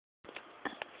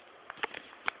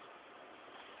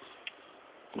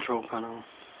control panel.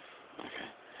 Okay.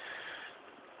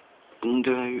 I'm going to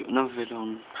do another video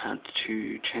on how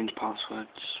to change passwords,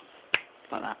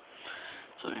 like that.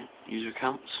 So, user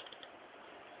accounts.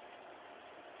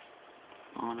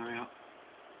 Oh, hurry up.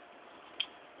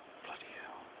 Bloody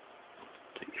hell.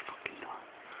 Take your fucking time.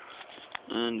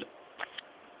 And,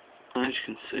 as you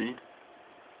can see,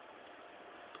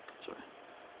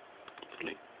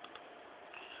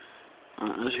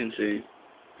 as you can see,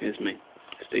 here's me,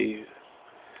 Steve,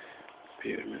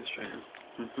 computer administrator.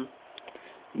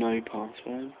 No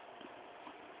password.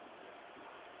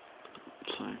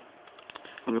 So, I'm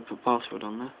going to put password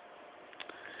on there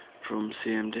from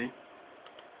CMD.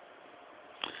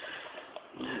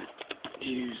 Net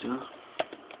user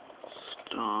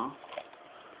star.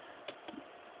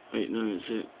 Wait, no, is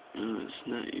it? No, it's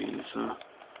net user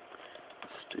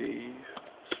Steve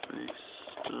space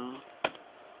star.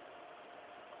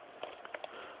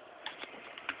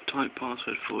 Type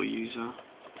password for user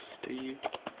Steve.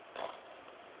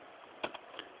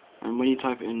 And when you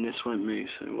type it in, this won't move,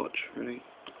 so watch, ready?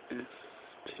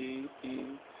 S-T-E-V-E.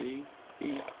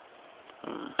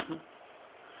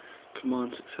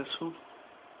 Command successful.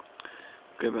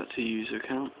 Go back to user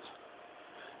accounts.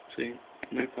 See,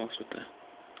 no password there.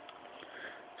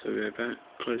 So go back,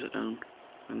 close it down,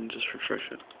 and just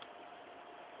refresh it.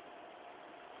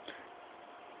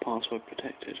 Password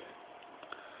protected.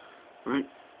 Right,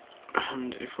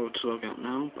 and if I were to log out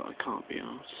now, but I can't be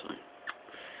asked, so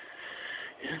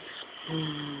yes.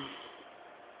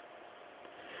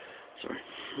 Sorry.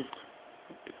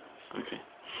 Okay.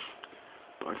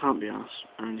 But I can't be asked,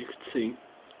 and you can see,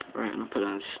 right, and I put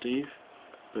that as Steve,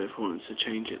 but if I wanted to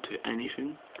change it to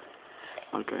anything,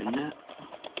 I'll go net,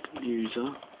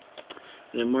 user,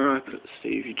 and then where I put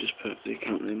Steve, you just put the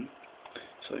account name,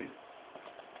 so,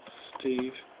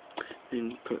 Steve,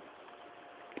 then put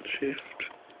shift,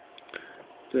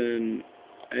 then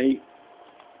 8,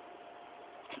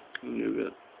 and you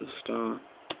get the star,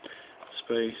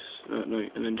 space, no,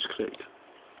 and then just click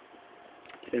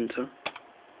enter.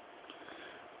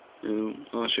 It'll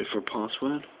ask you for a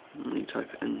password, and you type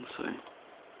it in, so,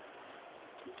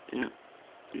 yep,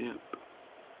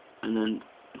 and then,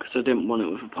 because I didn't want it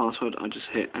with a password, I just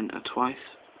hit enter twice,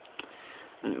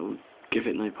 and it will give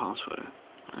it no password,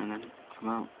 and then come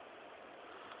out,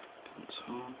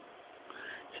 cancel.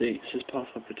 See, it says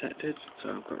password protected, so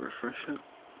I've got to refresh it.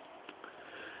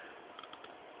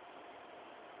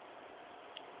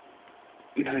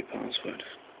 No password.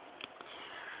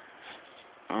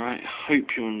 Alright, hope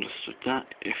you understood that.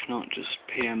 If not, just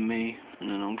PM me, and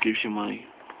then I'll give you my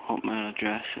Hotmail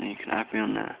address, and you can add me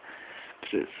on there,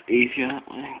 because it's easier that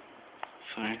way.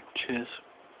 So, cheers,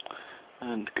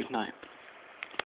 and good night.